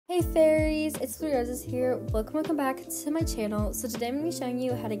Hey fairies, it's Three Roses here. Welcome back to my channel. So today I'm going to be showing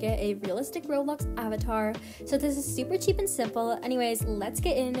you how to get a realistic Roblox avatar. So this is super cheap and simple. Anyways, let's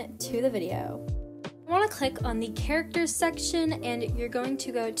get into the video. You want to click on the characters section and you're going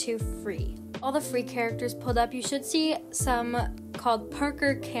to go to free. All the free characters pulled up. You should see some called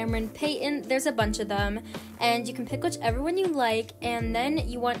Parker, Cameron, Peyton. There's a bunch of them and you can pick whichever one you like and then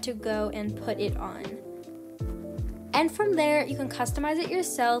you want to go and put it on. And from there, you can customize it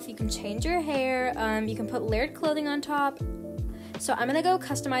yourself, you can change your hair, you can put layered clothing on top. So I'm gonna go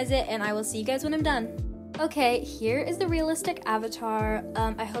customize it and I will see you guys when I'm done. Okay, here is the realistic avatar.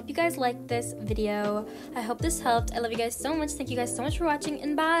 I hope you guys liked this video. I hope this helped. I love you guys so much. Thank you guys so much for watching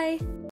and bye!